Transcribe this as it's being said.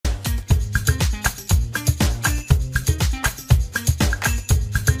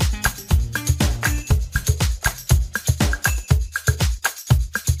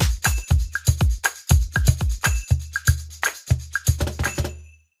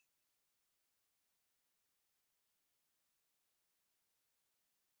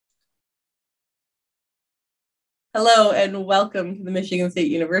Hello and welcome to the Michigan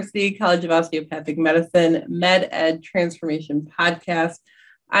State University College of Osteopathic Medicine Med Ed Transformation Podcast.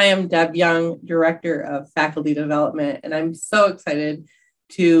 I am Deb Young, Director of Faculty Development, and I'm so excited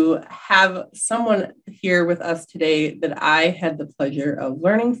to have someone here with us today that I had the pleasure of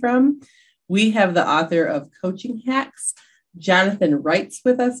learning from. We have the author of Coaching Hacks, Jonathan Reitz,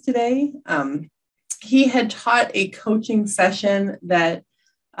 with us today. He had taught a coaching session that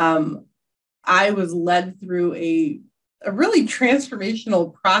I was led through a really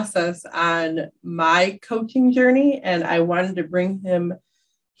transformational process on my coaching journey. And I wanted to bring him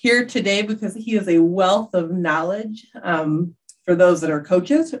here today because he is a wealth of knowledge for those that are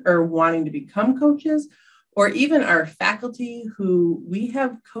coaches or wanting to become coaches, or even our faculty who we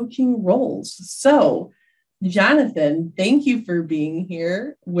have coaching roles. So Jonathan, thank you for being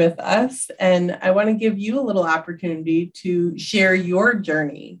here with us. And I want to give you a little opportunity to share your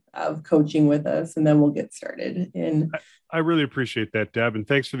journey of coaching with us, and then we'll get started. I really appreciate that, Deb. And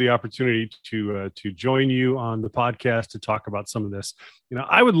thanks for the opportunity to join you on the podcast to talk about some of this.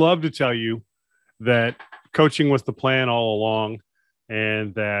 I would love to tell you that coaching was the plan all along,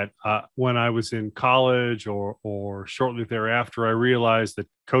 and that when I was in college or shortly thereafter, I realized that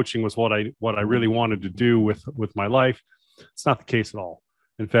coaching was what I really wanted to do with my life. It's not the case at all.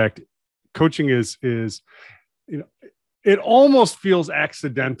 In fact, coaching is it almost feels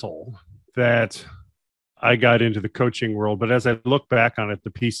accidental that I got into the coaching world. But as I look back on it,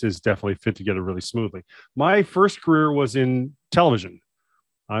 the pieces definitely fit together really smoothly. My first career was in television.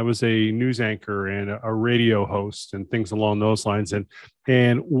 I was a news anchor and a radio host and things along those lines, and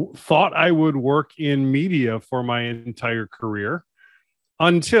thought I would work in media for my entire career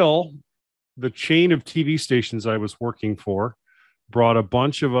until the chain of TV stations I was working for brought a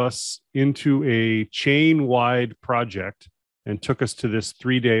bunch of us into a chain-wide project and took us to this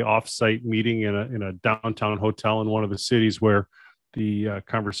 3-day offsite meeting in a downtown hotel in one of the cities where the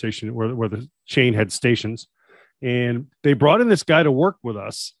conversation where the chain had stations. And they brought in this guy to work with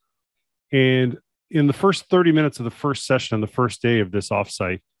us. And in the first 30 minutes of the first session on the first day of this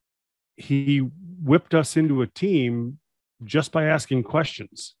offsite, he whipped us into a team just by asking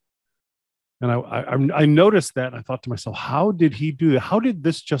questions. And I noticed that. And I thought to myself, how did he do that? How did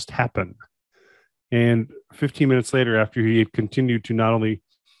this just happen? And 15 minutes later, after he had continued to not only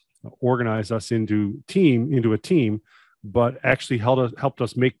organize us into a team, but actually helped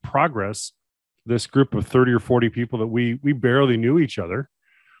us make progress, this group of 30 or 40 people that we barely knew each other,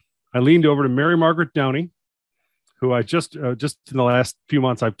 I leaned over to Mary Margaret Downey, who I just in the last few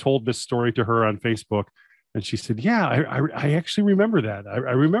months, I've told this story to her on Facebook. And she said, yeah, I actually remember that. I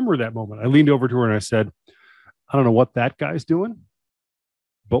remember that moment. I leaned over to her and I said, I don't know what that guy's doing,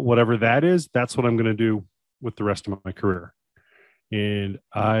 but whatever that is, that's what I'm going to do with the rest of my career. And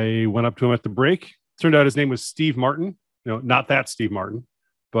I went up to him at the break. Turned out his name was Steve Martin. Not that Steve Martin,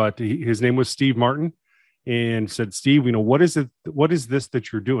 but his name was Steve Martin, and said, Steve, what is it? What is this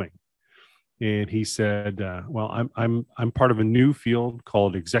that you're doing? And he said, well, I'm part of a new field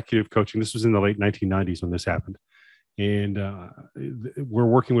called executive coaching. This was in the late 1990s when this happened. And we're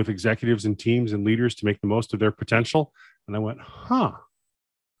working with executives and teams and leaders to make the most of their potential. And I went,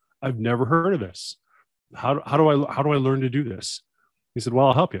 I've never heard of this. How do I learn to do this? He said, well,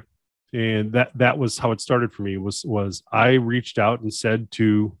 I'll help you. And that was how it started for me. Was I reached out and said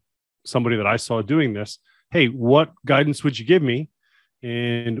to somebody that I saw doing this, hey, what guidance would you give me?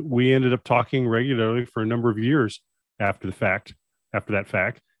 And we ended up talking regularly for a number of years after that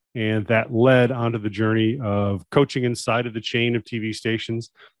fact. And that led onto the journey of coaching inside of the chain of TV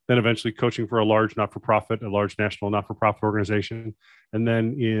stations, then eventually coaching for a large not-for-profit, a large national not-for-profit organization. And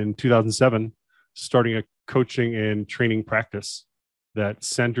then in 2007, starting a coaching and training practice that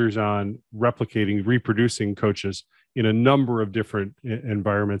centers on reproducing coaches in a number of different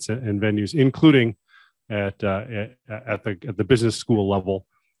environments and venues, including at the business school level,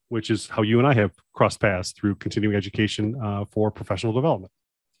 which is how you and I have crossed paths through continuing education for professional development.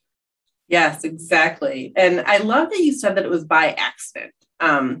 Yes, exactly. And I love that you said that it was by accident.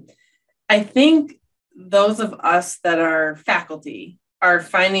 I think those of us that are faculty are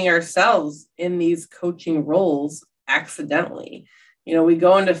finding ourselves in these coaching roles accidentally. We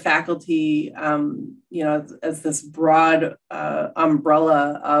go into faculty, as this broad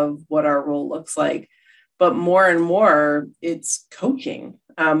umbrella of what our role looks like. But more and more, it's coaching,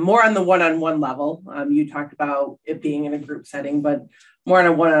 more on the one-on-one level. You talked about it being in a group setting, but more on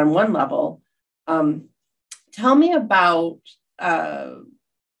a one-on-one level. Tell me about how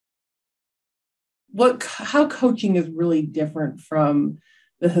coaching is really different from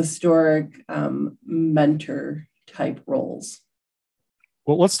the historic mentor type roles.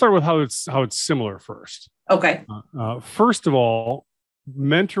 Well, let's start with how it's similar first. Okay. First of all,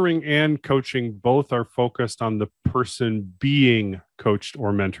 mentoring and coaching both are focused on the person being coached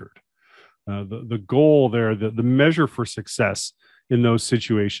or mentored. The goal there, the measure for success in those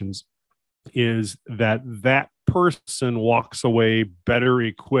situations is that that person walks away better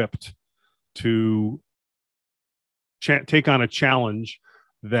equipped to take on a challenge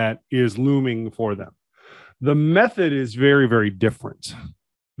that is looming for them. The method is very, very different.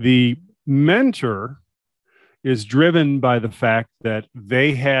 The mentor is driven by the fact that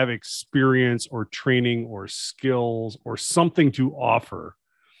they have experience or training or skills or something to offer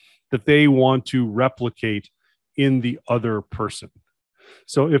that they want to replicate in the other person.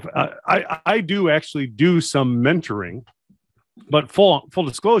 So if I do actually do some mentoring, but full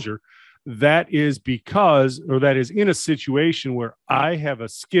disclosure, that is because, or that is in a situation where I have a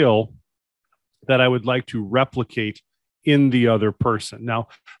skill that I would like to replicate in the other person. Now,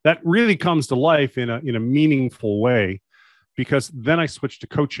 that really comes to life in a meaningful way, because then I switch to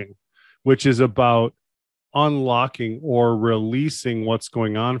coaching, which is about unlocking or releasing what's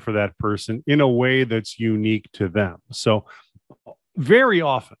going on for that person in a way that's unique to them. So very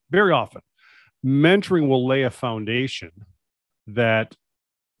often, mentoring will lay a foundation that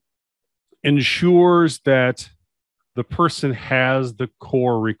ensures that the person has the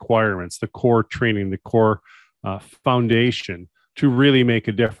core requirements, the core training, the core foundation to really make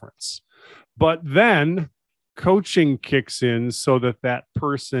a difference. But then coaching kicks in so that that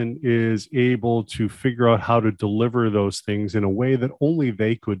person is able to figure out how to deliver those things in a way that only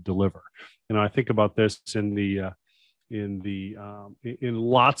they could deliver. And I think about this in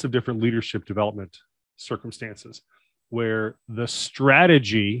lots of different leadership development circumstances, where the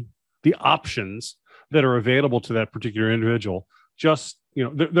strategy, the options that are available to that particular individual, just,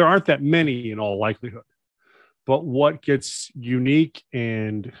 there aren't that many in all likelihood. But what gets unique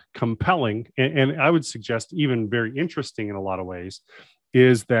and compelling, and I would suggest even very interesting in a lot of ways,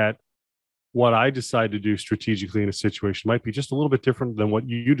 is that what I decide to do strategically in a situation might be just a little bit different than what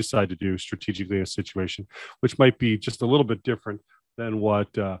you decide to do strategically in a situation, which might be just a little bit different than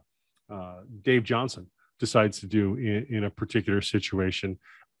what Dave Johnson decides to do in a particular situation,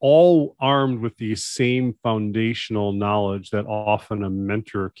 all armed with the same foundational knowledge that often a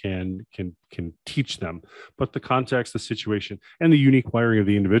mentor can teach them. But the context, the situation, and the unique wiring of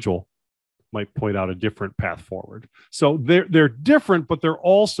the individual might point out a different path forward. So they're different, but they're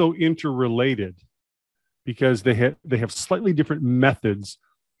also interrelated, because they have slightly different methods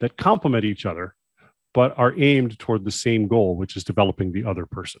that complement each other, but are aimed toward the same goal, which is developing the other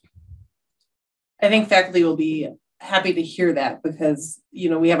person. I think faculty will be happy to hear that, because,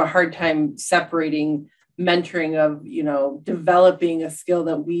 we have a hard time separating mentoring of, developing a skill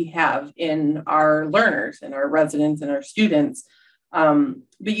that we have in our learners and our residents and our students. But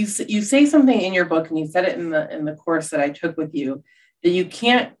you say something in your book, and you said it in the course that I took with you, that you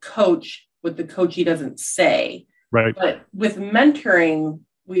can't coach what the coachee doesn't say. Right. But with mentoring,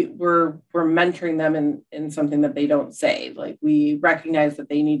 we're mentoring them in something that they don't say. Like, we recognize that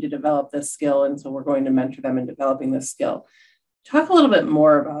they need to develop this skill, and so we're going to mentor them in developing this skill. Talk a little bit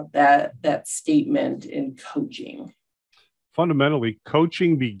more about that statement in coaching. Fundamentally,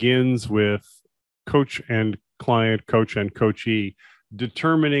 coaching begins with coach and client, coach and coachee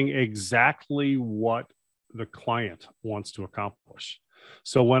determining exactly what the client wants to accomplish.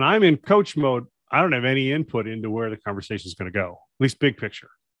 So when I'm in coach mode, I don't have any input into where the conversation is going to go, at least big picture,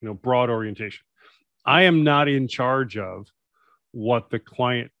 broad orientation. I am not in charge of what the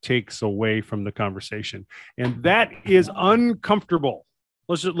client takes away from the conversation. And that is uncomfortable.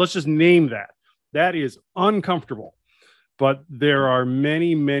 Let's just name that. That is uncomfortable. But there are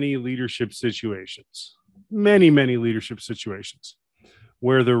many leadership situations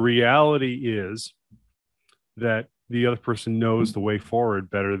where the reality is that the other person knows the way forward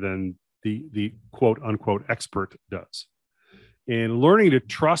better than the quote unquote expert does. And learning to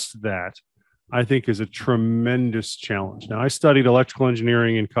trust that, I think, is a tremendous challenge. Now, I studied electrical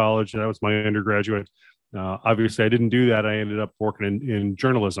engineering in college. That was my undergraduate. Obviously, I didn't do that. I ended up working in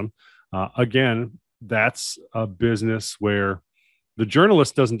journalism. Again, that's a business where the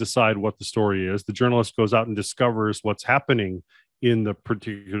journalist doesn't decide what the story is. The journalist goes out and discovers what's happening in the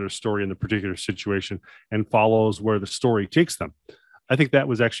particular story, in the particular situation, and follows where the story takes them. I think that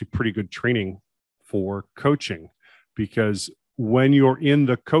was actually pretty good training for coaching, because when you're in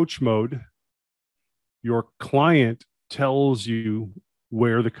the coach mode, your client tells you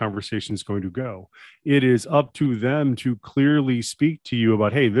where the conversation is going to go. It is up to them to clearly speak to you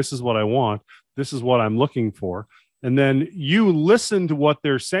about, hey, this is what I want. This is what I'm looking for. And then you listen to what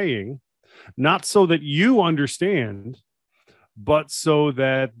they're saying, not so that you understand, but so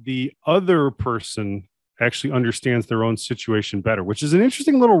that the other person actually understands their own situation better, which is an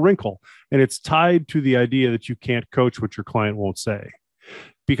interesting little wrinkle. And it's tied to the idea that you can't coach what your client won't say.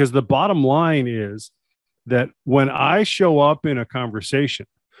 Because the bottom line is that when I show up in a conversation,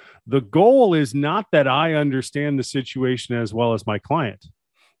 the goal is not that I understand the situation as well as my client.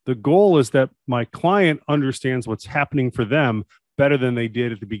 The goal is that my client understands what's happening for them better than they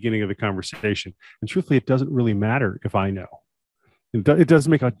did at the beginning of the conversation. And truthfully, it doesn't really matter if I know. It does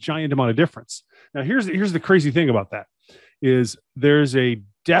make a giant amount of difference. Now, here's the crazy thing about that is there's a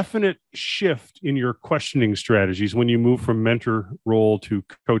definite shift in your questioning strategies when you move from mentor role to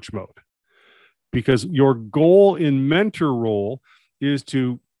coach mode. Because your goal in mentor role is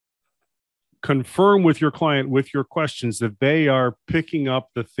to confirm with your client with your questions that they are picking up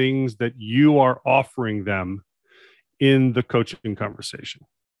the things that you are offering them in the coaching conversation.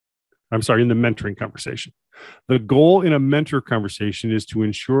 I'm sorry, in the mentoring conversation. The goal in a mentor conversation is to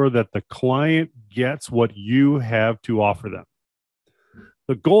ensure that the client gets what you have to offer them.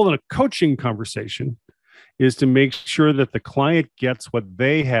 The goal in a coaching conversation is to make sure that the client gets what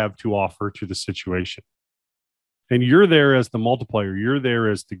they have to offer to the situation. And you're there as the multiplier. You're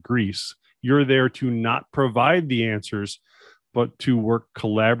there as the grease. You're there to not provide the answers, but to work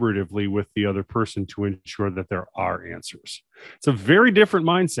collaboratively with the other person to ensure that there are answers. It's a very different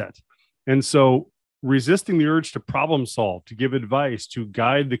mindset. And so resisting the urge to problem solve, to give advice, to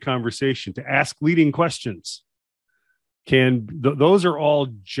guide the conversation, to ask leading questions, those are all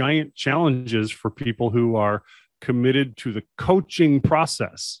giant challenges for people who are committed to the coaching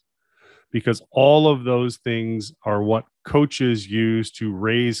process, because all of those things are what coaches use to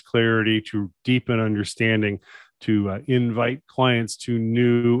raise clarity, to deepen understanding, to invite clients to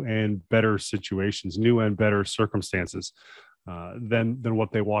new and better situations, new and better circumstances than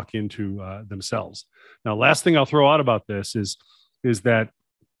what they walk into themselves. Now, last thing I'll throw out about this is that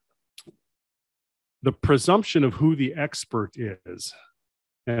the presumption of who the expert is,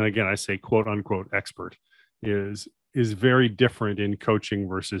 and again, I say quote unquote expert, is very different in coaching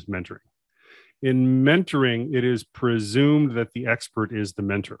versus mentoring. In mentoring, it is presumed that the expert is the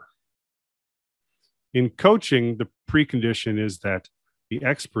mentor. In coaching, the precondition is that the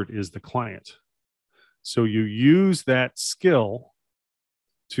expert is the client. So you use that skill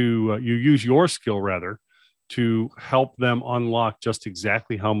you use your skill rather, to help them unlock just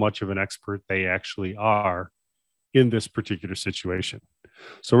exactly how much of an expert they actually are in this particular situation.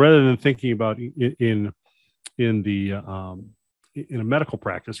 So rather than thinking about in a medical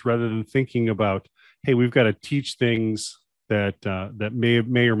practice, rather than thinking about, hey, we've got to teach things that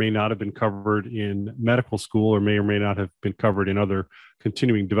may or may not have been covered in medical school, or may not have been covered in other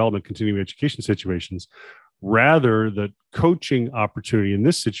continuing development, continuing education situations. Rather, the coaching opportunity in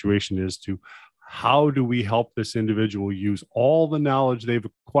this situation is to, how do we help this individual use all the knowledge they've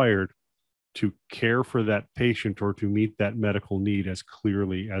acquired to care for that patient or to meet that medical need as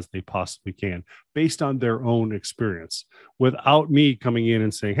clearly as they possibly can, based on their own experience, without me coming in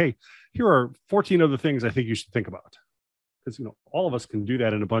and saying, hey, here are 14 other things I think you should think about. Because, all of us can do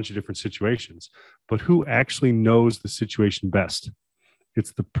that in a bunch of different situations, but who actually knows the situation best?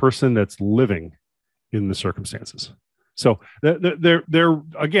 It's the person that's living in the circumstances. So they're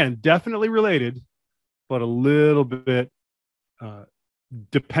again, definitely related, but a little bit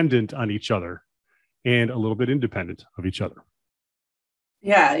dependent on each other and a little bit independent of each other.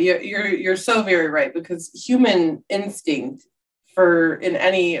 Yeah, you're so very right, because human instinct in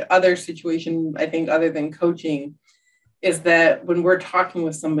any other situation, I think, other than coaching, is that when we're talking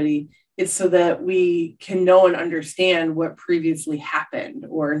with somebody, it's so that we can know and understand what previously happened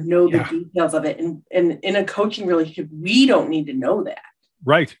or know the details of it. And in a coaching relationship, we don't need to know that.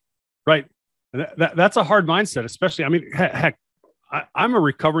 Right. That's a hard mindset, especially, I mean, heck, I'm a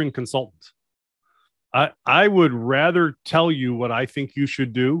recovering consultant. I would rather tell you what I think you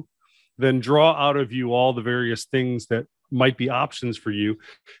should do than draw out of you all the various things that might be options for you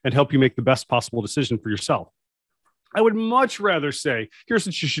and help you make the best possible decision for yourself. I would much rather say, here's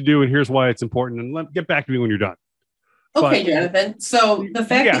what you should do, and here's why it's important, and get back to me when you're done. Okay, Jonathan. So the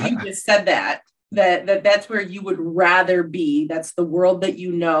fact that you just said that's where you would rather be, that's the world that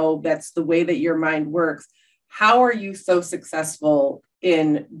you know, that's the way that your mind works. How are you so successful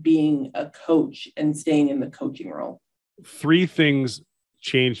in being a coach and staying in the coaching role? 3 things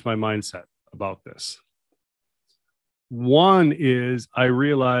changed my mindset about this. One is I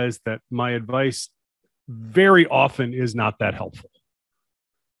realized that my advice very often is not that helpful.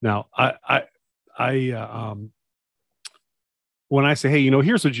 Now, when I say, hey,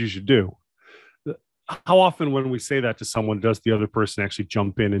 here's what you should do, how often when we say that to someone does the other person actually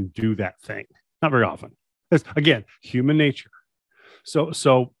jump in and do that thing? Not very often. It's, again, human nature.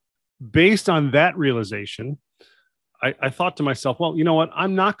 So based on that realization, I thought to myself, well, you know what?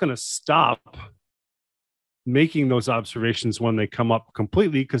 I'm not going to stop making those observations when they come up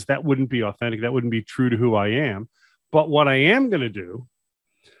completely, because that wouldn't be authentic. That wouldn't be true to who I am. But what I am going to do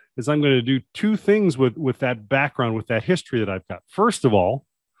is I'm going to do two things with that background, with that history that I've got. First of all,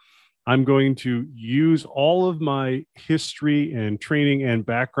 I'm going to use all of my history and training and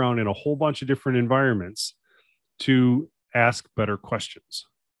background in a whole bunch of different environments to ask better questions.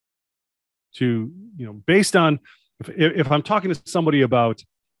 To, based on, if I'm talking to somebody about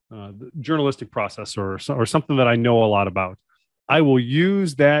the journalistic process or something that I know a lot about, I will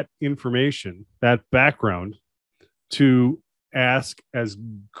use that information, that background, to ask as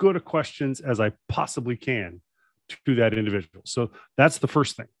good a questions as I possibly can to that individual. So that's the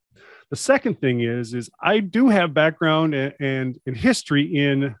first thing. The second thing is I do have background and history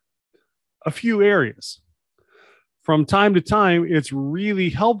in a few areas. From time to time, it's really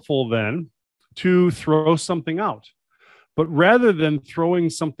helpful then to throw something out. But rather than throwing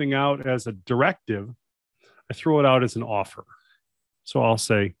something out as a directive, I throw it out as an offer. So I'll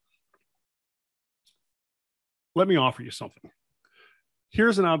say, let me offer you something.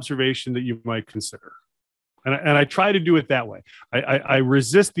 Here's an observation that you might consider. And I try to do it that way. I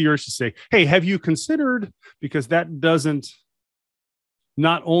resist the urge to say, hey, have you considered? Because that doesn't,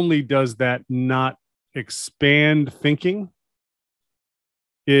 not only does that not expand thinking,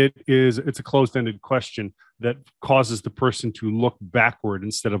 it's a closed-ended question that causes the person to look backward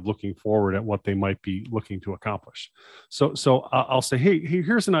instead of looking forward at what they might be looking to accomplish. So I'll say, hey,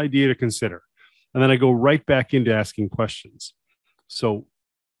 here's an idea to consider. And then I go right back into asking questions. So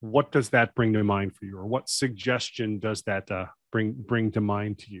what does that bring to mind for you? Or what suggestion does that bring to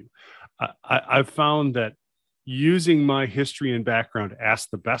mind to you? I've found that using my history and background to ask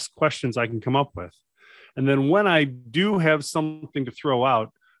the best questions I can come up with. And then when I do have something to throw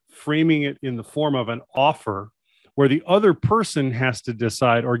out, framing it in the form of an offer where the other person has to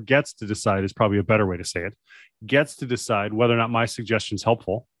decide, or gets to decide is probably a better way to say it, gets to decide whether or not my suggestion is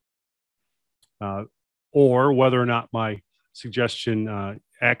helpful, or whether or not my suggestion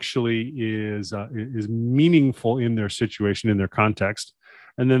actually is meaningful in their situation, in their context.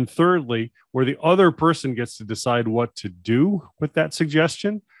 And then thirdly, where the other person gets to decide what to do with that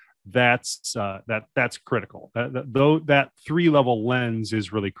suggestion, that's critical. That three-level lens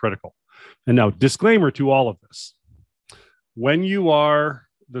is really critical. And now, disclaimer to all of this: when you are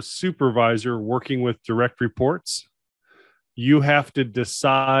the supervisor working with direct reports, you have to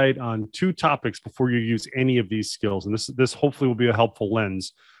decide on two topics before you use any of these skills. And this hopefully will be a helpful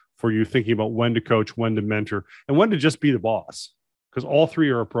lens for you thinking about when to coach, when to mentor, and when to just be the boss, because all three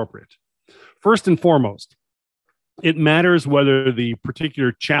are appropriate. First and foremost, it matters whether the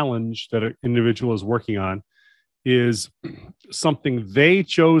particular challenge that an individual is working on is something they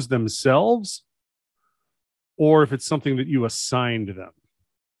chose themselves, or if it's something that you assigned to them.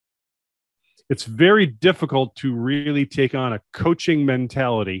 It's very difficult to really take on a coaching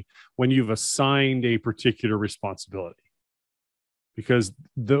mentality when you've assigned a particular responsibility, because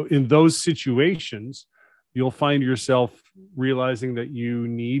in those situations, you'll find yourself realizing that you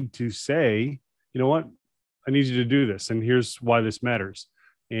need to say, you know what, I need you to do this, and here's why this matters.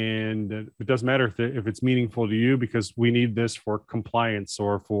 And it doesn't matter if it's meaningful to you, because we need this for compliance,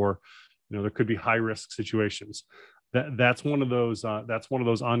 or for, there could be high risk situations. That's one of those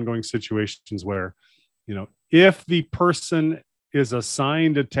ongoing situations where, if the person is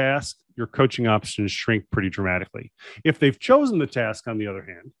assigned a task, your coaching options shrink pretty dramatically. If they've chosen the task, on the other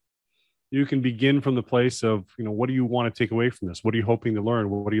hand, you can begin from the place of, what do you want to take away from this? What are you hoping to learn?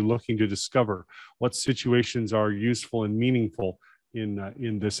 What are you looking to discover? What situations are useful and meaningful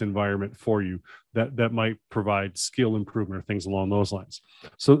in this environment for you that might provide skill improvement or things along those lines?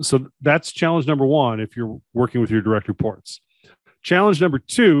 So that's challenge number one if you're working with your direct reports. Challenge number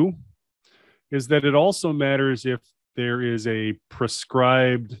two is that it also matters if there is a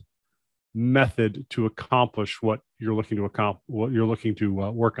prescribed method to accomplish what you're looking to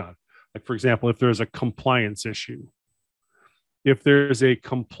work on. Like, for example, if there's a compliance issue, if there's a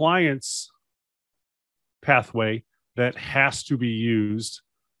compliance pathway that has to be used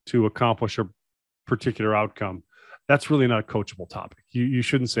to accomplish a particular outcome, that's really not a coachable topic. You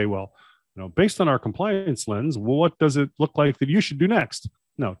shouldn't say, well, based on our compliance lens, what does it look like that you should do next?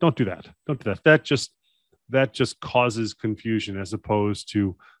 No, don't do that. Don't do that. That just causes confusion, as opposed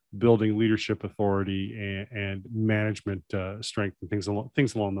to building leadership authority and management strength and things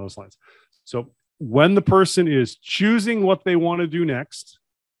along those lines. So when the person is choosing what they want to do next,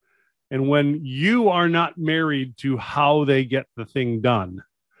 and when you are not married to how they get the thing done,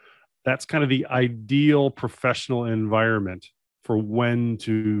 that's kind of the ideal professional environment for when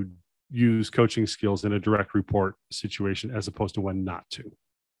to use coaching skills in a direct report situation as opposed to when not to?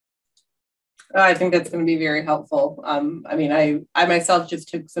 I think that's going to be very helpful. I mean, I myself just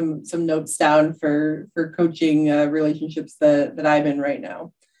took some notes down for coaching relationships that I'm in right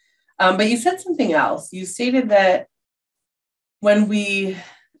now. But you said something else. You stated that when we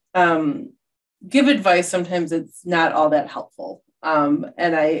give advice, sometimes it's not all that helpful.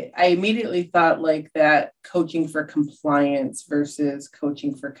 And I immediately thought like that coaching for compliance versus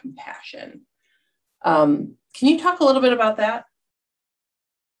coaching for compassion. Can you talk a little bit about that?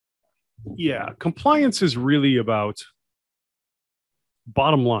 Yeah, compliance is really about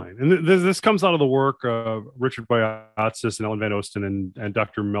bottom line. And this comes out of the work of Richard Boyatzis and Ellen Van Osten and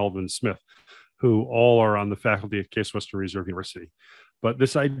Dr. Melvin Smith, who all are on the faculty at Case Western Reserve University. But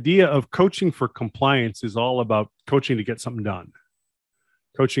this idea of coaching for compliance is all about coaching to get something done,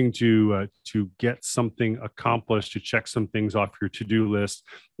 coaching to get something accomplished, to check some things off your to-do list,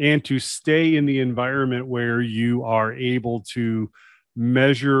 and to stay in the environment where you are able to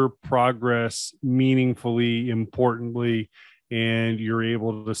measure progress meaningfully, importantly, and you're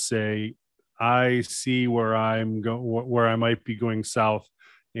able to say, I see where where I might be going south,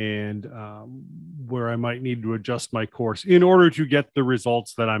 and where I might need to adjust my course in order to get the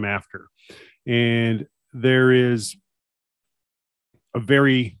results that I'm after. And there is a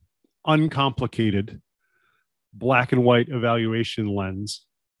very uncomplicated black and white evaluation lens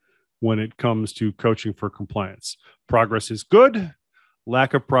when it comes to coaching for compliance. Progress is good.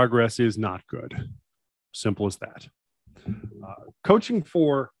 Lack of progress is not good. Simple as that. Coaching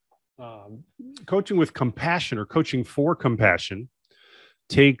with compassion or coaching for compassion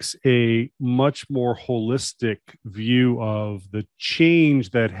takes a much more holistic view of the change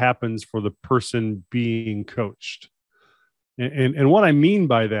that happens for the person being coached. And what I mean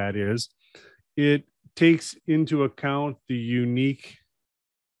by that is it takes into account the unique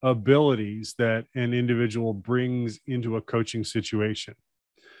abilities that an individual brings into a coaching situation.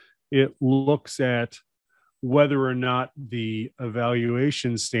 It looks at whether or not the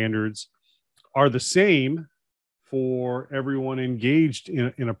evaluation standards are the same for everyone engaged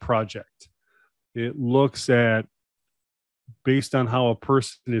in a project. It looks at, based on how a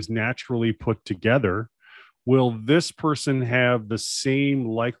person is naturally put together, will this person have the same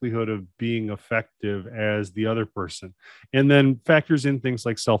likelihood of being effective as the other person? And then factors in things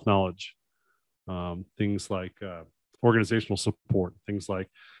like self-knowledge, things like organizational support, things like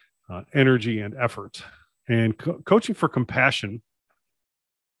energy and effort. And coaching for compassion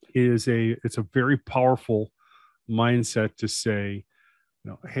it's a very powerful mindset to say,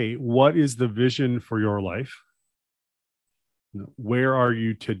 hey, what is the vision for your life? Where are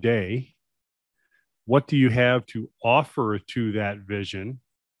you today? What do you have to offer to that vision?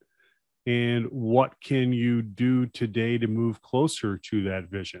 And what can you do today to move closer to that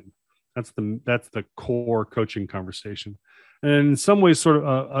vision? That's the core coaching conversation. And in some ways, sort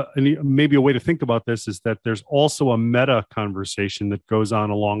of maybe a way to think about this is that there's also a meta conversation that goes on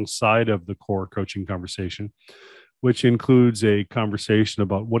alongside of the core coaching conversation, which includes a conversation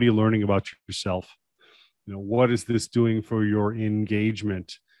about what are you learning about yourself? What is this doing for your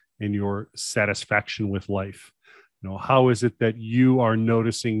engagement and your satisfaction with life? How is it that you are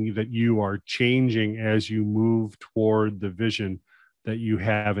noticing that you are changing as you move toward the vision that you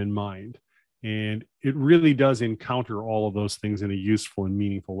have in mind? And it really does encounter all of those things in a useful and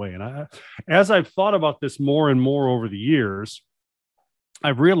meaningful way. And as I've thought about this more and more over the years,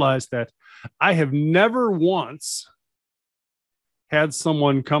 I've realized that I have never once had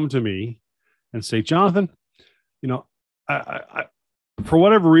someone come to me and say, Jonathan, I for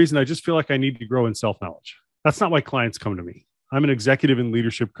whatever reason, I just feel like I need to grow in self-knowledge. That's not why clients come to me. I'm an executive and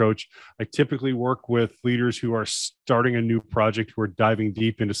leadership coach. I typically work with leaders who are starting a new project, who are diving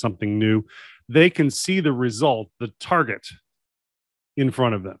deep into something new. They can see the result, the target in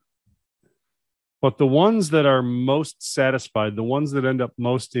front of them. But the ones that are most satisfied, the ones that end up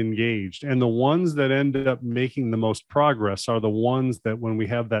most engaged, and the ones that end up making the most progress are the ones that, when we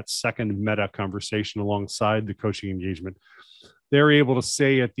have that second meta conversation alongside the coaching engagement, they're able to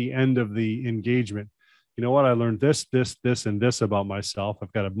say at the end of the engagement, you know what, I learned this, and this about myself.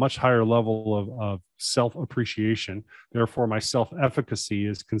 I've got a much higher level of self-appreciation. Therefore, my self-efficacy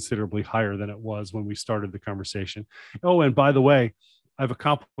is considerably higher than it was when we started the conversation. Oh, and by the way, I've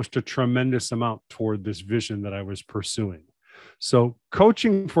accomplished a tremendous amount toward this vision that I was pursuing. So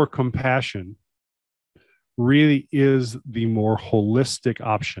coaching for compassion really is the more holistic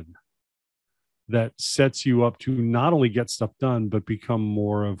option that sets you up to not only get stuff done, but become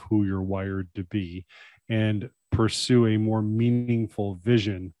more of who you're wired to be and pursue a more meaningful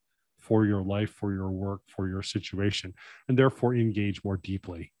vision for your life, for your work, for your situation, and therefore engage more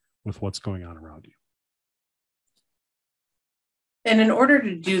deeply with what's going on around you. And in order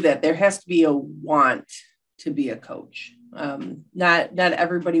to do that, there has to be a want to be a coach. Not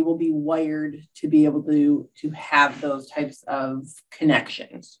everybody will be wired to be able to have those types of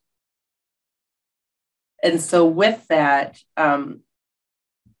connections. And so with that,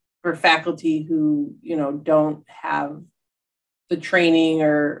 for faculty who, don't have the training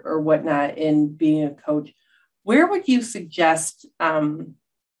or whatnot in being a coach, where would you suggest them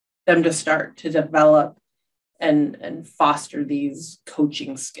to start to develop and foster these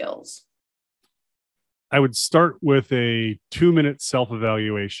coaching skills? I would start with a 2-minute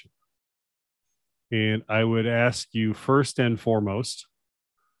self-evaluation. And I would ask you first and foremost,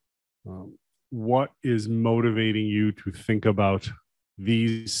 what is motivating you to think about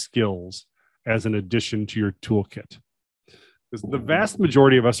these skills as an addition to your toolkit? Because the vast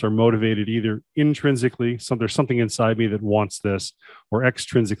majority of us are motivated either intrinsically, there's something inside me that wants this, or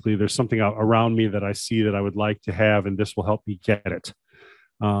extrinsically, there's something around me that I see that I would like to have, and this will help me get it.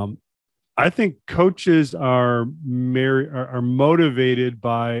 I think coaches are motivated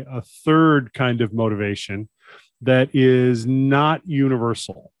by a third kind of motivation that is not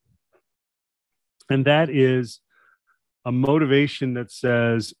universal. And that is a motivation that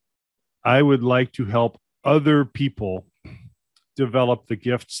says, I would like to help other people develop the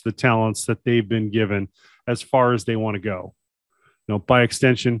gifts, the talents that they've been given as far as they want to go. By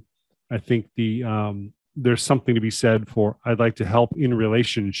extension, I think there's something to be said for, I'd like to help in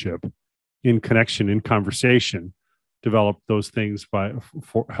relationship, in connection, in conversation, develop those things for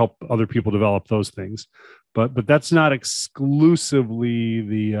help other people develop those things. But that's not exclusively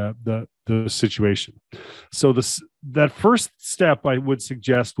the situation. So that first step I would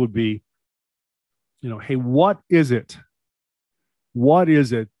suggest would be, hey, what is it? What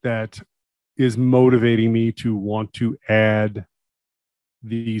is it that is motivating me to want to add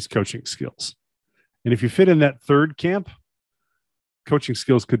these coaching skills? And if you fit in that third camp, coaching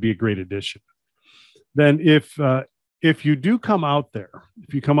skills could be a great addition. Then if you do come out there,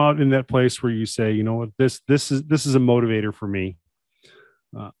 if you come out in that place where you say, you know what, this is a motivator for me,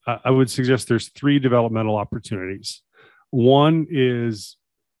 I would suggest there's 3 developmental opportunities. One is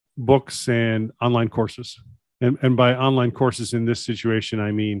books and online courses. And by online courses in this situation,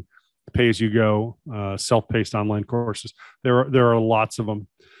 I mean pay-as-you-go, self-paced online courses. There are lots of them.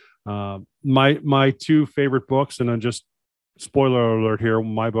 My 2 favorite books, and I'm just spoiler alert here,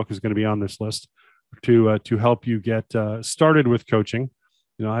 my book is going to be on this list to help you get started with coaching.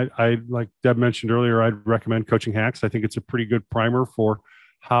 I like Deb mentioned earlier, I'd recommend Coaching Hacks. I think it's a pretty good primer for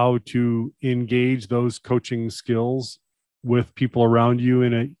how to engage those coaching skills with people around you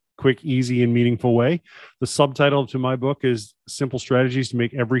in a quick, easy, and meaningful way. The subtitle to my book is Simple Strategies to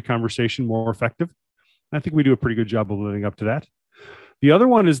Make Every Conversation More Effective. I think we do a pretty good job of living up to that. The other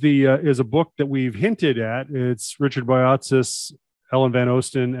one is a book that we've hinted at. It's Richard Boyatzis, Ellen Van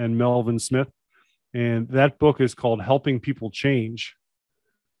Osten, and Melvin Smith. And that book is called Helping People Change.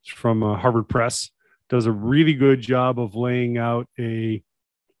 It's from Harvard Press. Does a really good job of laying out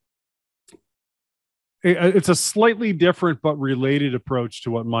it's a slightly different but related approach to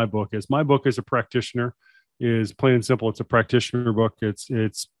what my book is. My book as a practitioner is plain and simple. It's a practitioner book.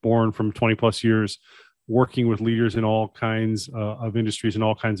 It's born from 20 plus years working with leaders in all kinds of industries, in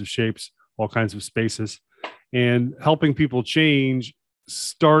all kinds of shapes, all kinds of spaces. And helping people change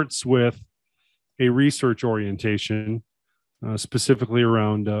starts with a research orientation, specifically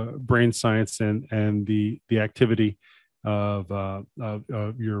around brain science and the activity of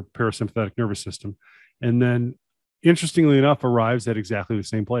your parasympathetic nervous system. And then, interestingly enough, arrives at exactly the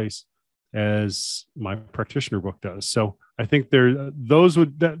same place as my practitioner book does. So I think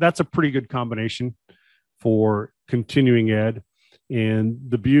that's a pretty good combination for continuing ed. And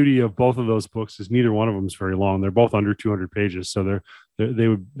the beauty of both of those books is neither one of them is very long. They're both under 200 pages, so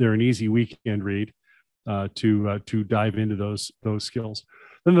they're an easy weekend read to dive into those skills.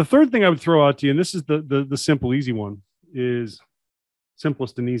 Then the third thing I would throw out to you, and this is the simple, easy one, is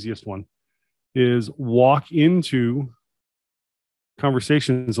simplest and easiest one, is walk into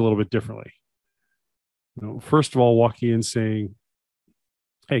conversations a little bit differently. First of all, walking in saying,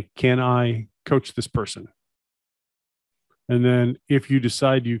 hey, can I coach this person? And then if you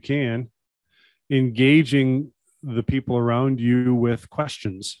decide you can, engaging the people around you with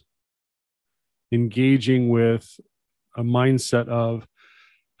questions, engaging with a mindset of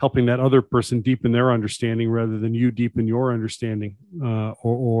helping that other person deepen their understanding rather than you deepen your understanding,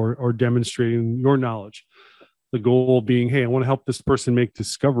 or demonstrating your knowledge. The goal being, hey, I want to help this person make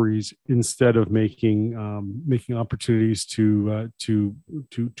discoveries instead of making opportunities to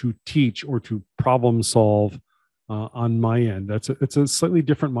teach or to problem solve on my end. It's a slightly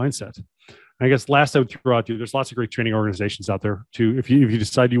different mindset. I guess last I would throw out to you, there's lots of great training organizations out there too. If you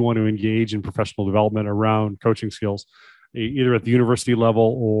decide you want to engage in professional development around coaching skills, either at the university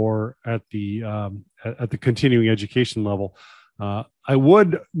level or at the continuing education level, I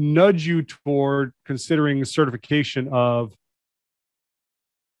would nudge you toward considering certification of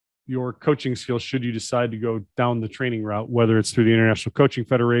your coaching skills should you decide to go down the training route, whether it's through the International Coaching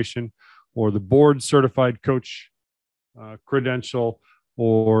Federation or the board certified coach credential,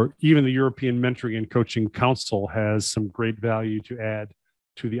 or even the European Mentoring and Coaching Council has some great value to add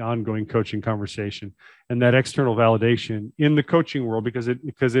to the ongoing coaching conversation. And that external validation in the coaching world, because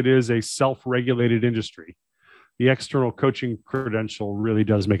it is a self-regulated industry, the external coaching credential really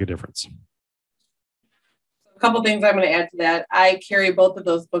does make a difference. A couple things I'm going to add to that. I carry both of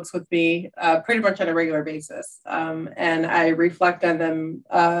those books with me pretty much on a regular basis. And I reflect on them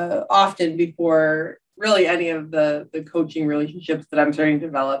often before really any of the coaching relationships that I'm starting to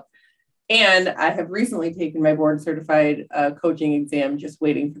develop. And I have recently taken my board certified coaching exam, just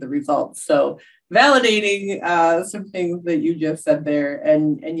waiting for the results. So validating some things that you just said there.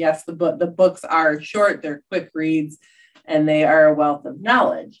 And yes, the books are short, they're quick reads, and they are a wealth of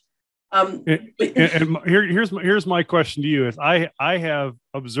knowledge. And here's my question to you: is I have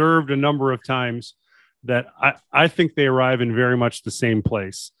observed a number of times that I think they arrive in very much the same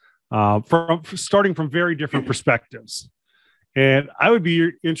place. Starting from very different perspectives. And I would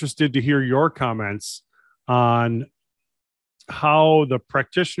be interested to hear your comments on how the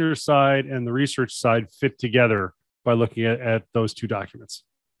practitioner side and the research side fit together by looking at those two documents.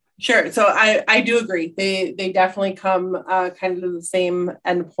 Sure. So I do agree. They definitely come kind of to the same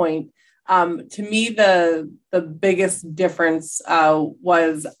endpoint. To me, the biggest difference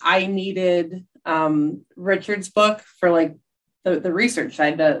was I needed Richard's book for like the research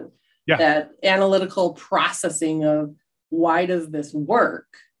side, that analytical processing of why does this work,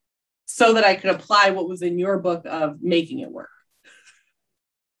 so that I could apply what was in your book of making it work.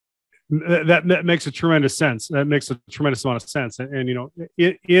 That makes a tremendous sense. That makes a tremendous amount of sense. And you know,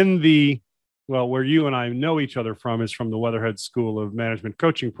 in the, well, where you and I know each other from is from the Weatherhead School of Management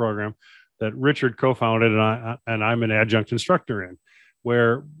Coaching program that Richard co-founded, and I'm an adjunct instructor in,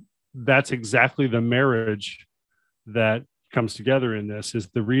 where that's exactly the marriage that comes together in this, is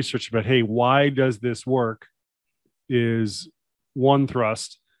the research about, hey, why does this work is one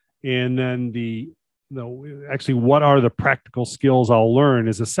thrust. And then actually, what are the practical skills I'll learn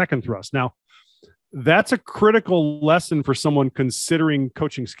is a second thrust. Now, that's a critical lesson for someone considering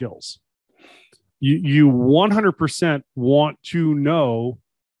coaching skills. You 100% want to know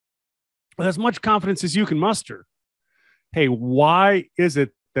with as much confidence as you can muster, hey, why is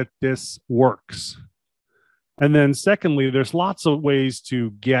it that this works? And then secondly, there's lots of ways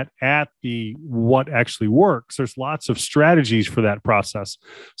to get at the what actually works. There's lots of strategies for that process.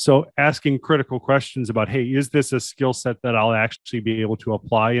 So asking critical questions about, hey, is this a skill set that I'll actually be able to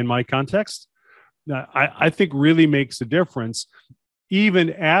apply in my context? I think really makes a difference,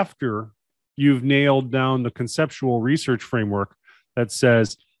 even after you've nailed down the conceptual research framework that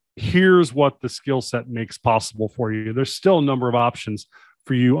says, here's what the skill set makes possible for you. There's still a number of options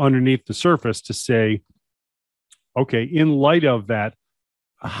for you underneath the surface to say, okay, in light of that,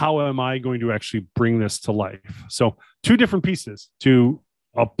 how am I going to actually bring this to life? So two different pieces to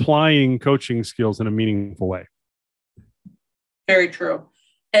applying coaching skills in a meaningful way. Very true.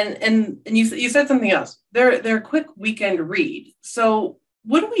 And you said something else. They're a quick weekend read. So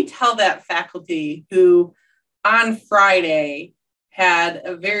what do we tell that faculty who on Friday had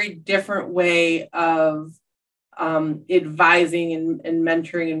a very different way of advising and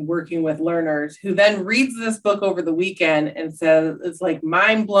mentoring and working with learners, who then reads this book over the weekend and says, it's like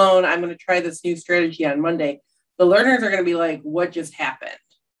mind blown, I'm going to try this new strategy on Monday? The learners are going to be like, what just happened?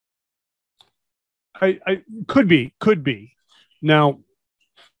 I could be. Now,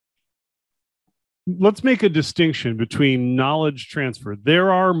 let's make a distinction between knowledge transfer.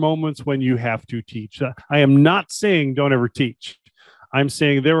 There are moments when you have to teach. I am not saying don't ever teach. I'm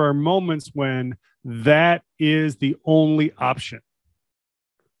saying there are moments when that is the only option.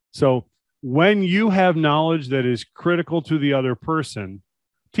 So when you have knowledge that is critical to the other person,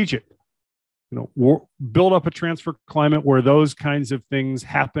 teach it. Build up a transfer climate where those kinds of things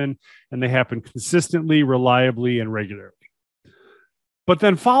happen, and they happen consistently, reliably, and regularly. But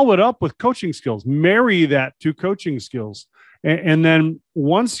then follow it up with coaching skills. Marry that to coaching skills. And then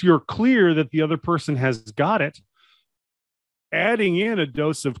once you're clear that the other person has got it, adding in a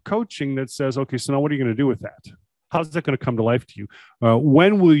dose of coaching that says, okay, so now what are you going to do with that? How's that going to come to life to you?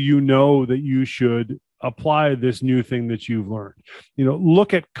 When will you know that you should apply this new thing that you've learned.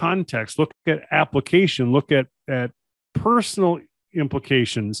 Look at context, look at application, look at personal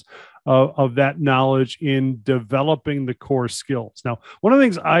implications of that knowledge in developing the core skills. Now, one of the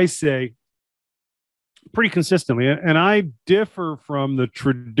things I say pretty consistently, and I differ from the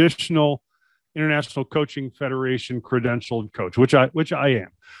traditional International Coaching Federation credentialed coach, which I am.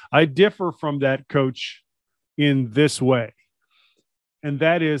 I differ from that coach in this way. And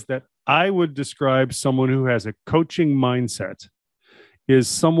that is that I would describe someone who has a coaching mindset is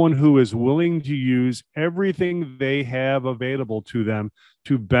someone who is willing to use everything they have available to them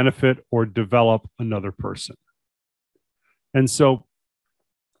to benefit or develop another person. And so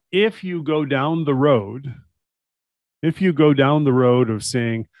if you go down the road of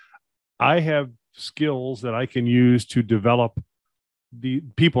saying, I have skills that I can use to develop the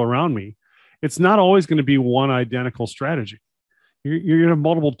people around me, it's not always going to be one identical strategy. You're going to have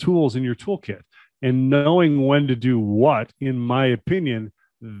multiple tools in your toolkit, and knowing when to do what, in my opinion,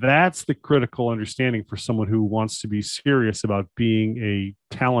 that's the critical understanding for someone who wants to be serious about being a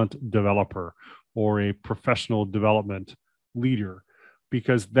talent developer or a professional development leader,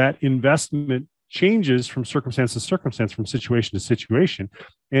 because that investment changes from circumstance to circumstance, from situation to situation.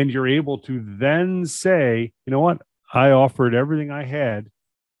 And you're able to then say, you know what, I offered everything I had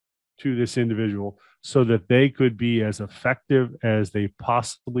to this individual so that they could be as effective as they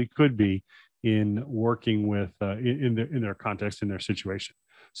possibly could be in working with in their context, in their situation.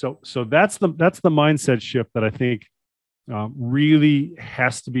 So that's the mindset shift that I think really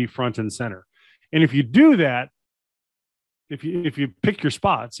has to be front and center. And if you do that, if you pick your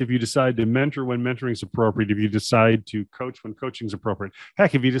spots, if you decide to mentor when mentoring is appropriate, if you decide to coach when coaching is appropriate,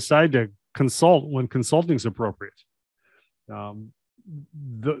 heck, if you decide to consult when consulting is appropriate,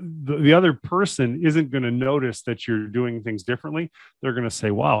 the other person isn't going to notice that you're doing things differently. They're going to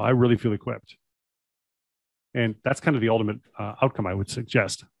say, wow, I really feel equipped. And that's kind of the ultimate outcome, I would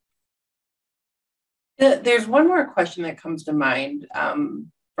suggest. There's one more question that comes to mind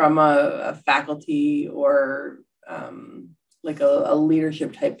from a faculty or like a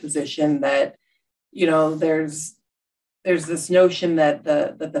leadership type position, that, there's this notion that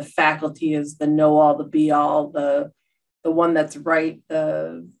the faculty is the know all, the be all, the one that's right,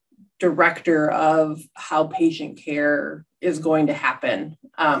 the director of how patient care is going to happen.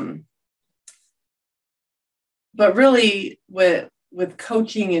 But really, with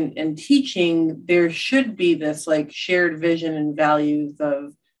coaching and teaching, there should be this like shared vision and values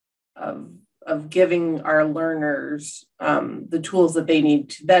of giving our learners the tools that they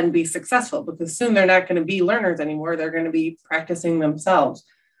need to then be successful, because soon they're not going to be learners anymore. They're going to be practicing themselves.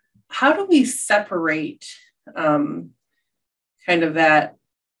 How do we separate kind of that,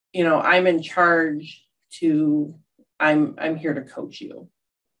 I'm in charge to I'm here to coach you?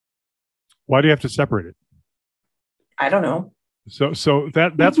 Why do you have to separate it? I don't know. So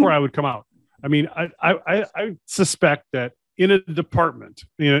that's where I would come out. I mean, I suspect that in a department,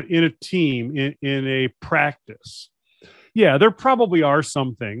 in a team, in a practice, yeah, there probably are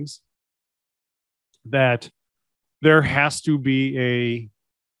some things that there has to be a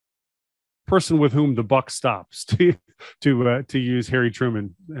person with whom the buck stops, to use Harry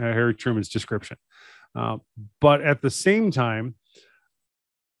Truman's description. But at the same time,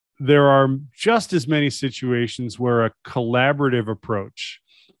 there are just as many situations where a collaborative approach,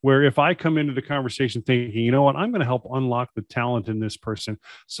 where if I come into the conversation thinking, you know what, I'm going to help unlock the talent in this person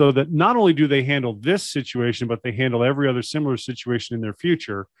so that not only do they handle this situation, but they handle every other similar situation in their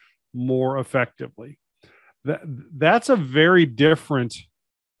future more effectively. That's a very different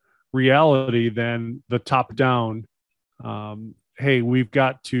reality than the top down. Hey, we've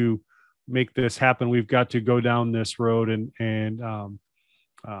got to make this happen. We've got to go down this road and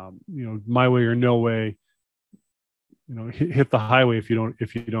my way or no way, hit the highway if you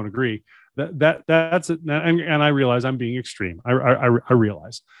don't agree. That's it. And I realize I'm being extreme. I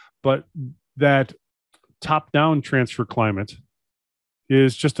realize, but that top down transfer climate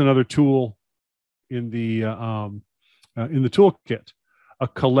is just another tool in the toolkit. A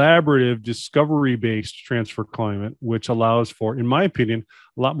collaborative, discovery-based transfer climate, which allows for, in my opinion,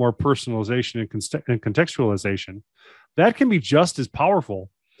 a lot more personalization and contextualization, that can be just as powerful,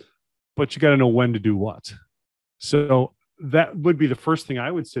 but you got to know when to do what. So that would be the first thing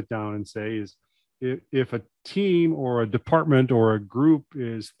I would sit down and say is, if a team or a department or a group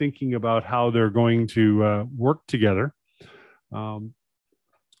is thinking about how they're going to work together,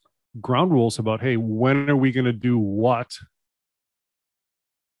 ground rules about, hey, when are we going to do what,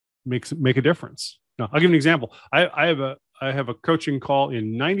 make a difference. Now, I'll give you an example. I have a coaching call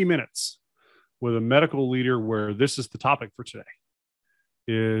in 90 minutes with a medical leader where this is the topic for today: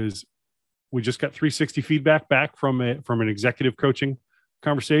 is we just got 360 feedback back from an executive coaching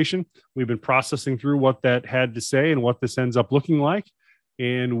conversation. We've been processing through what that had to say and what this ends up looking like.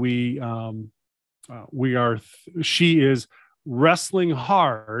 And she is wrestling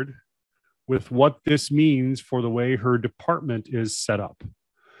hard with what this means for the way her department is set up.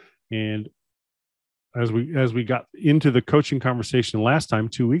 And as we got into the coaching conversation last time,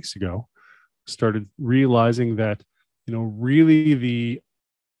 2 weeks ago, started realizing that, really the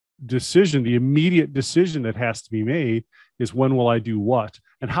immediate decision that has to be made is, when will I do what?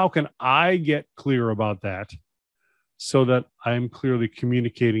 And how can I get clear about that so that I'm clearly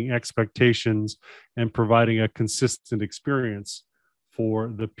communicating expectations and providing a consistent experience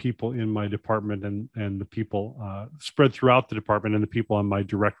for the people in my department and the people spread throughout the department and the people on my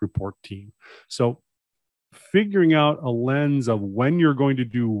direct report team. So figuring out a lens of when you're going to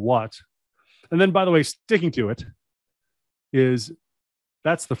do what, and then, by the way, sticking to it,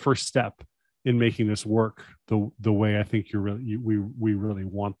 that's the first step in making this work the way I think we really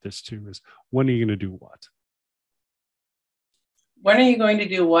want this to, is when are you going to do what? When are you going to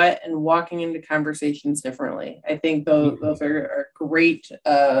do what, and walking into conversations differently? I think those are great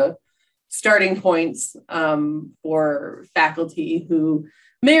starting points for faculty who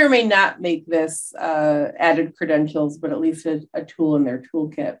may or may not make this added credentials, but at least a tool in their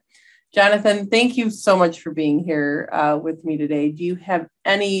toolkit. Jonathan, thank you so much for being here with me today. Do you have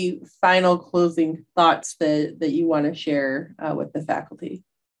any final closing thoughts that you want to share with the faculty?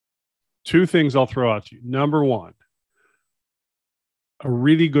 2 things I'll throw out to you. Number 1, a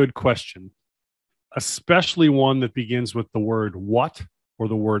really good question, especially one that begins with the word what or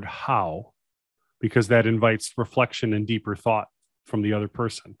the word how, because that invites reflection and deeper thought from the other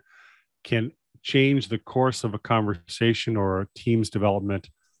person, can change the course of a conversation or a team's development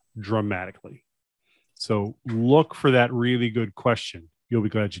dramatically. So look for that really good question. You'll be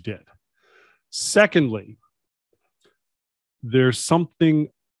glad you did. Secondly, there's something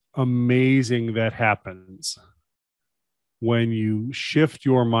amazing that happens when you shift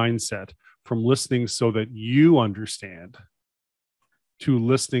your mindset from listening so that you understand to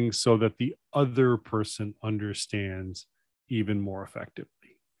listening so that the other person understands even more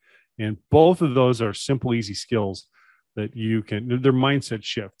effectively. And both of those are simple, easy skills that they're mindset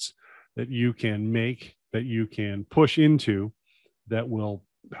shifts that you can make, that you can push into, that will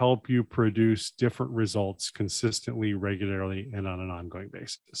help you produce different results consistently, regularly, and on an ongoing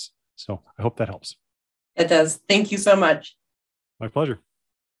basis. So I hope that helps. It does. Thank you so much. My pleasure.